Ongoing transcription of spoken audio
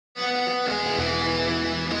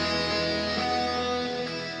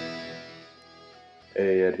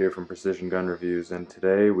Hey, Ed here from Precision Gun Reviews, and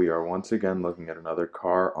today we are once again looking at another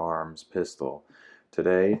Kahr Arms pistol.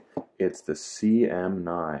 Today, it's the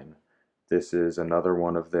CM9. This is another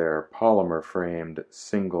one of their polymer-framed,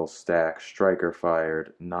 single-stack,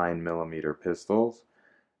 striker-fired 9mm pistols,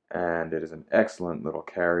 and it is an excellent little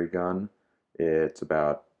carry gun. It's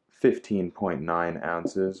about 15.9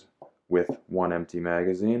 ounces with one empty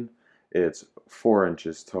magazine. It's 4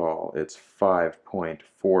 inches tall. It's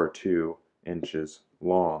 5.42 inches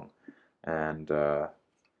long and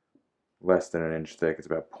less than an inch thick. It's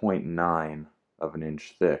about 0.9 of an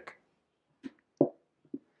inch thick.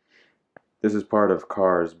 This is part of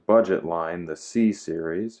Kahr's budget line, the C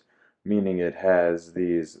series, meaning it has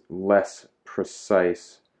these less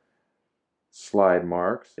precise slide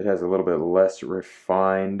marks. It has a little bit less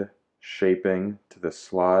refined shaping to the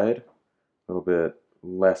slide, a little bit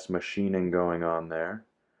less machining going on there.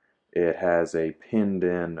 It has a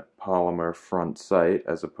pinned-in polymer front sight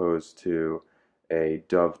as opposed to a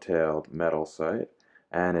dovetailed metal sight,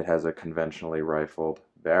 and it has a conventionally rifled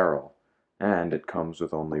barrel, and it comes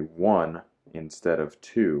with only one instead of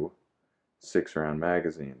two 6-round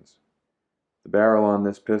magazines. The barrel on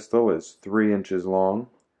this pistol is 3 inches long,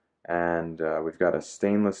 and we've got a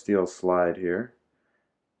stainless steel slide here.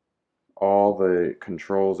 All the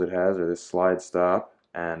controls it has are this slide stop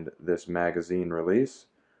and this magazine release.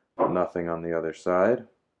 Nothing on the other side.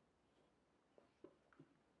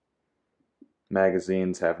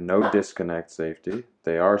 Magazines have no disconnect safety.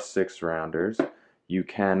 They are 6-rounders. You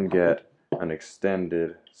can get an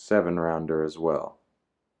extended 7-rounder as well.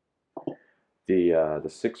 The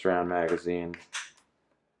 6-round magazine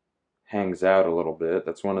hangs out a little bit.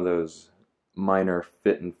 That's one of those minor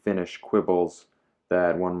fit and finish quibbles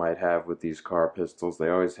that one might have with these Kahr pistols. They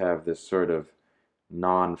always have this sort of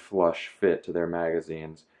non-flush fit to their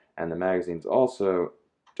magazines. And the magazines also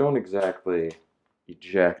don't exactly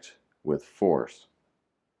eject with force.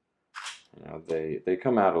 You know, they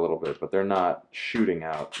come out a little bit, but they're not shooting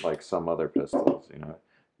out like some other pistols. You know,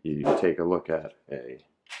 you take a look at a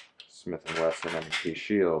Smith & Wesson M&P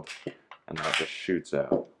Shield, and that just shoots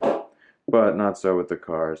out. But not so with the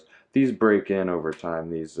Kahrs. These break in over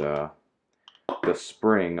time. These the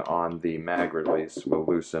spring on the mag release will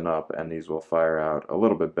loosen up, and these will fire out a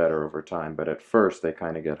little bit better over time, but at first they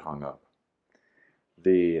kind of get hung up.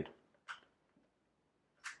 The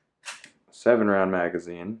 7-round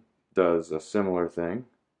magazine does a similar thing,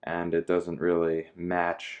 and it doesn't really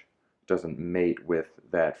match, doesn't mate with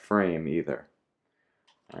that frame either.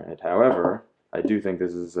 Alright, however, I do think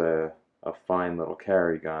this is a fine little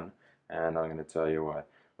carry gun, and I'm going to tell you why.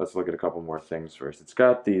 Let's look at a couple more things first. It's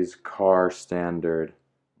got these Kahr standard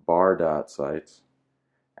bar dot sights,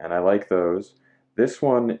 and I like those. This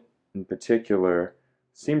one in particular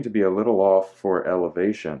seemed to be a little off for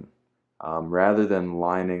elevation. Rather than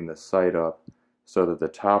lining the sight up so that the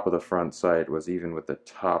top of the front sight was even with the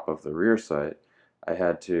top of the rear sight, I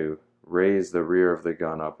had to raise the rear of the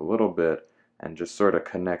gun up a little bit and just sort of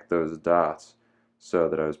connect those dots so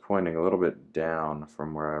that I was pointing a little bit down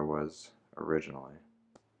from where I was originally.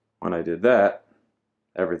 When I did that,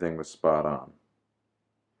 everything was spot on.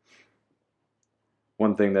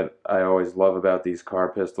 One thing that I always love about these Kahr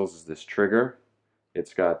pistols is this trigger.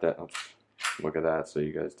 It's got that, look at that so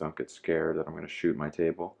you guys don't get scared that I'm going to shoot my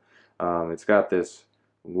table. It's got this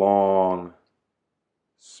long,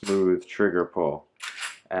 smooth trigger pull.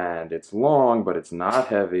 And it's long, but it's not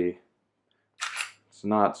heavy. It's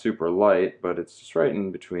not super light, but it's just right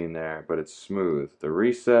in between there, but it's smooth. The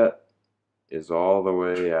reset is all the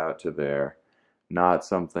way out to there. Not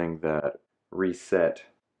something that reset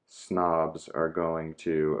snobs are going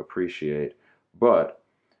to appreciate, but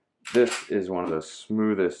this is one of the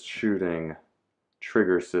smoothest shooting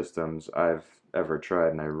trigger systems I've ever tried,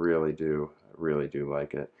 and I really do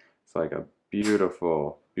like it. It's like a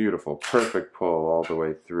beautiful, beautiful, perfect pull all the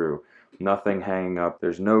way through. Nothing hanging up.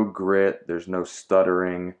 There's no grit. There's no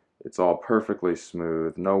stuttering. It's all perfectly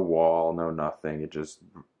smooth. No wall, no nothing. It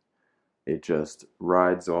just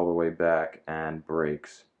rides all the way back and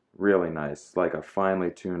breaks. Really nice. It's like a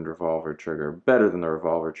finely tuned revolver trigger. Better than the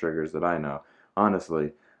revolver triggers that I know.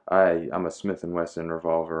 Honestly, I'm a Smith & Wesson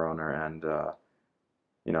revolver owner, and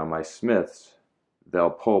you know, my Smiths,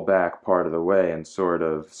 they'll pull back part of the way and sort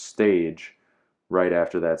of stage right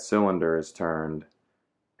after that cylinder is turned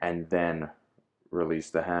and then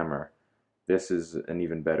release the hammer. This is an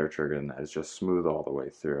even better trigger than that. It's just smooth all the way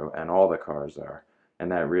through, and all the Kahrs are.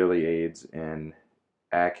 And that really aids in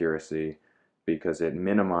accuracy because it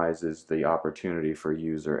minimizes the opportunity for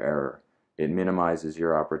user error. It minimizes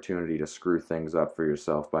your opportunity to screw things up for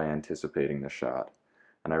yourself by anticipating the shot.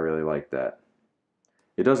 And I really like that.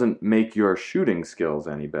 it doesn't make your shooting skills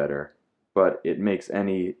any better, but it makes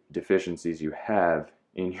any deficiencies you have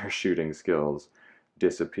in your shooting skills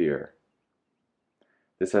disappear.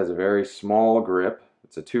 This has a very small grip.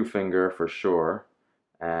 It's a 2-finger for sure,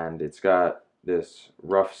 and it's got this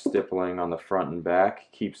rough stippling on the front and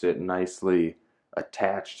back, keeps it nicely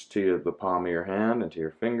attached to the palm of your hand and to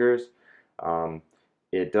your fingers.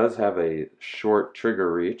 It does have a short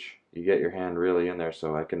trigger reach. You get your hand really in there,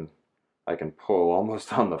 so I can pull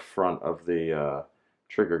almost on the front of the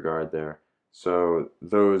trigger guard there. So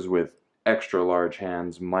those with extra large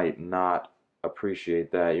hands might not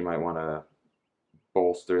appreciate that. You might want to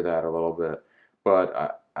bolster that a little bit.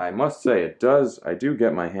 But I must say, I do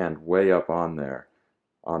get my hand way up on there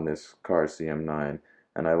on this Kahr CM9,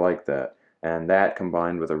 and I like that. And that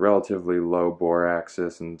combined with a relatively low bore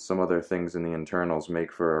axis and some other things in the internals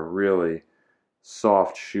make for a really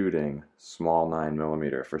soft shooting small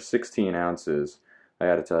 9mm. For 16 ounces, I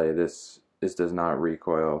gotta tell you, this does not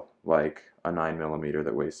recoil like a 9mm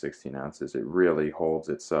that weighs 16 ounces. It really holds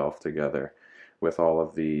itself together with all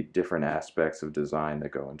of the different aspects of design that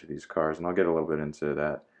go into these cars, and I'll get a little bit into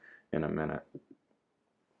that in a minute.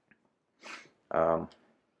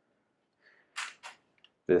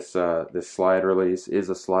 This slide release is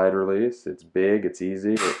a slide release. It's big, it's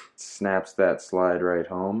easy, it snaps that slide right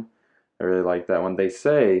home. I really like that one. They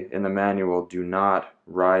say in the manual, do not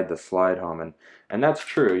ride the slide home, and that's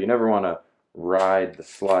true. You never want to ride the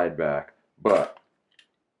slide back, but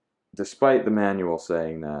despite the manual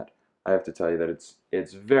saying that, I have to tell you that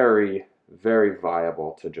it's very, very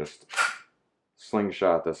viable to just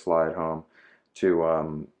slingshot the slide home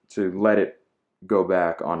to let it go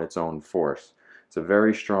back on its own force. It's a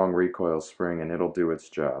very strong recoil spring, and it'll do its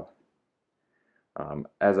job.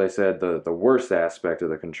 As I said, the worst aspect of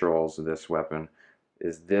the controls of this weapon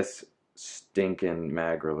is this stinking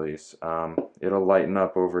mag release. It'll lighten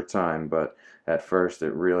up over time, but at first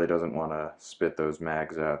it really doesn't want to spit those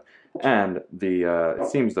mags out. And it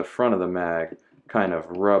seems the front of the mag kind of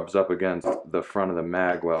rubs up against the front of the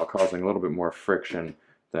mag well, causing a little bit more friction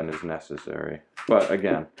than is necessary. But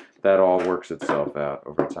again, that all works itself out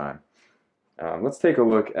over time. Let's take a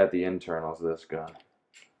look at the internals of this gun.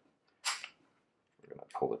 We're going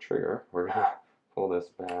to pull the trigger. We're going to pull this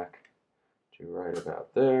back to right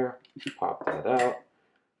about there. Pop that out.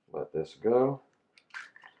 Let this go.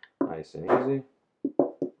 Nice and easy.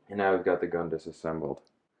 And now we've got the gun disassembled.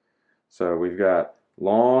 So we've got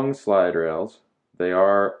long slide rails. They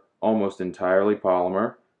are almost entirely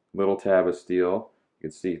polymer. Little tab of steel. You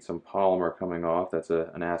can see some polymer coming off. That's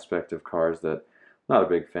an aspect of cars that I'm not a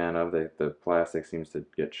big fan of. The plastic seems to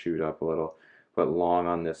get chewed up a little, but long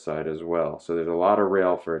on this side as well. So there's a lot of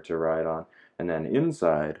rail for it to ride on. And then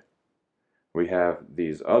inside, we have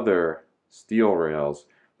these other steel rails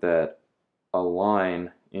that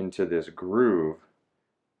align into this groove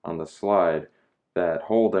on the slide that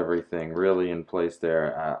hold everything really in place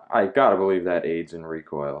there. I gotta believe that aids in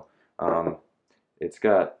recoil. It's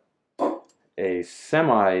got a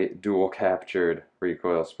semi-dual captured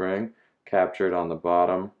recoil spring, captured on the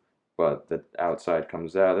bottom, but the outside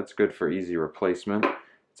comes out. That's good for easy replacement.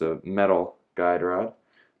 It's a metal guide rod.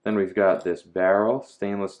 Then we've got this barrel,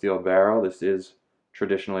 stainless steel barrel. This is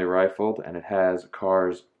traditionally rifled, and it has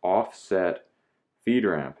Kahr's offset feed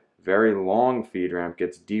ramp. Very long feed ramp,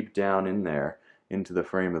 gets deep down in there into the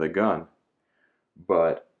frame of the gun.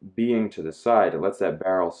 But being to the side, it lets that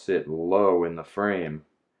barrel sit low in the frame,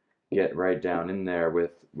 get right down in there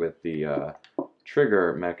with the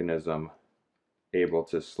trigger mechanism able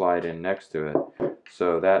to slide in next to it.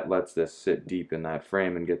 So that lets this sit deep in that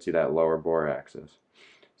frame and gets you that lower bore axis.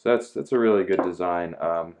 So that's a really good design.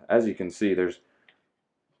 As you can see, there's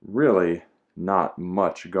really not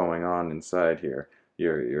much going on inside here.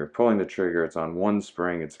 You're pulling the trigger, it's on one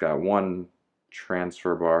spring, it's got one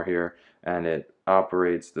transfer bar here, and it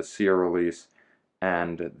operates the sear release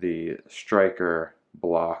and the striker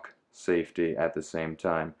block safety at the same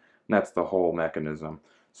time. And that's the whole mechanism.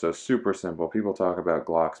 So super simple. People talk about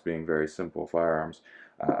Glocks being very simple firearms.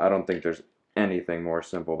 I don't think there's anything more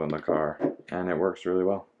simple than the Kahr, and it works really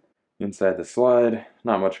well. Inside the slide,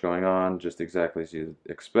 not much going on, just exactly as you'd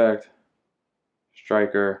expect.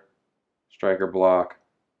 Striker block,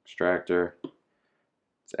 extractor,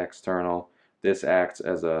 it's external. This acts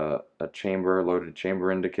as a loaded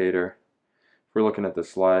chamber indicator. If we're looking at the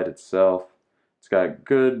slide itself, it's got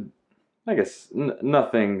good, I guess,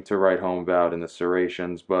 nothing to write home about in the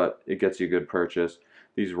serrations, but it gets you good purchase.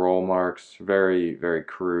 These roll marks, very, very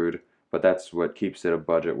crude, but that's what keeps it a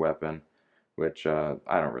budget weapon, which I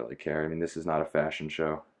don't really care. I mean, this is not a fashion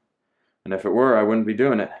show. And if it were, I wouldn't be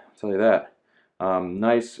doing it, I'll tell you that.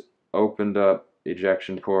 Nice opened up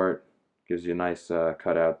ejection port, gives you a nice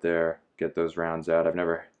cutout there. Get those rounds out. I've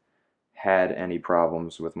never had any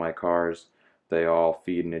problems with my cars. They all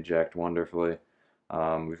feed and eject wonderfully.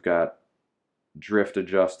 We've got drift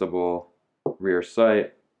adjustable rear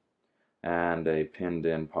sight and a pinned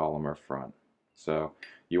in polymer front. So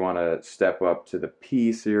you want to step up to the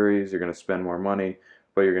P series, you're going to spend more money,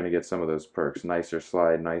 but you're going to get some of those perks. Nicer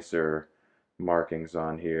slide, nicer markings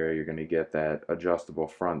on here. You're going to get that adjustable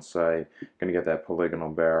front sight, you're going to get that polygonal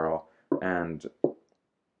barrel, and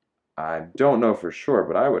I don't know for sure,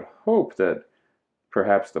 but I would hope that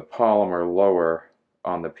perhaps the polymer lower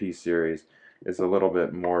on the P series is a little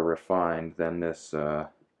bit more refined than this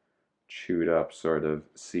chewed up sort of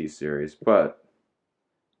C series. But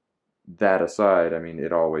that aside, I mean,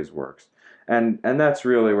 it always works. And that's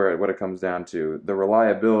really what it comes down to. The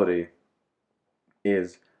reliability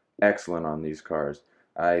is excellent on these cars.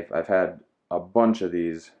 I've had a bunch of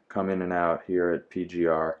these come in and out here at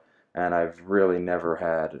PGR, and I've really never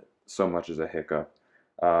had so much as a hiccup.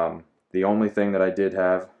 The only thing that I did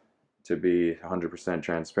have, to be 100%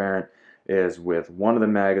 transparent, is with one of the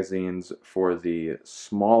magazines for the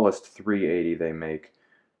smallest 380 they make,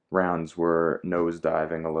 rounds were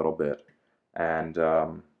nosediving a little bit, and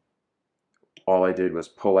all I did was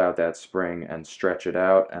pull out that spring and stretch it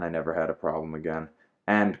out, and I never had a problem again.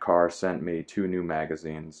 And Kahr sent me 2 new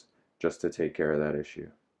magazines just to take care of that issue.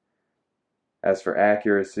 As for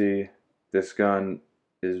accuracy, this gun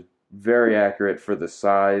is very accurate for the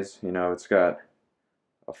size. You know, it's got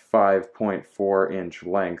a 5.4 inch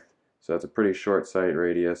length, so that's a pretty short sight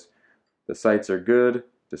radius. The sights are good,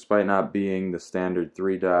 despite not being the standard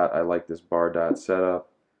 3-dot. I like this bar dot setup.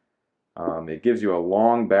 It gives you a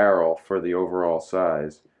long barrel for the overall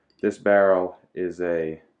size. This barrel is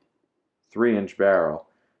a 3-inch barrel,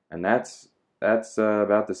 and that's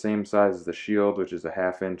about the same size as the Shield, which is a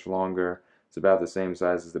 ½ inch longer. It's about the same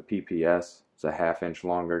size as the PPS. It's a ½ inch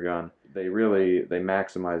longer gun. They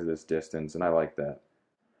maximize this distance, and I like that.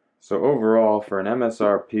 So overall, for an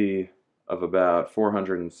MSRP of about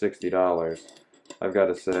 $460, I've got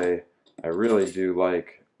to say I really do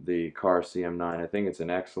like the Kahr CM9. I think it's an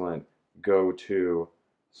excellent go-to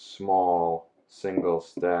small single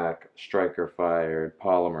stack striker fired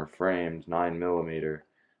polymer framed 9mm.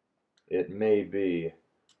 It may be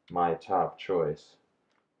my top choice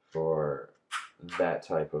for that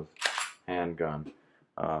type of handgun.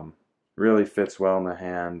 Really fits well in the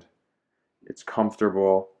hand. It's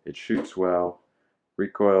comfortable, it shoots well,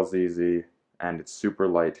 recoils easy, and it's super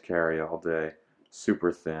light to carry all day,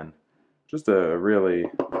 super thin. Just a really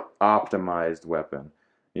optimized weapon.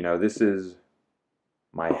 You know, this is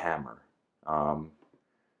my hammer.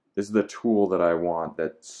 This is the tool that I want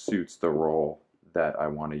that suits the role that I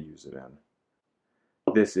want to use it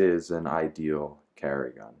in. This is an ideal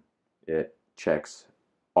carry gun. It checks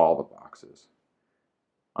all the boxes.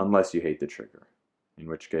 Unless you hate the trigger, in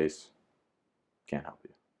which case, can't help you.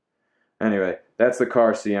 Anyway, that's the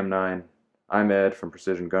Kahr CM9. I'm Ed from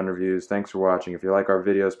Precision Gun Reviews. Thanks for watching. If you like our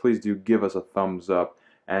videos, please do give us a thumbs up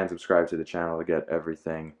and subscribe to the channel to get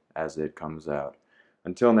everything as it comes out.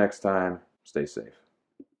 Until next time, stay safe.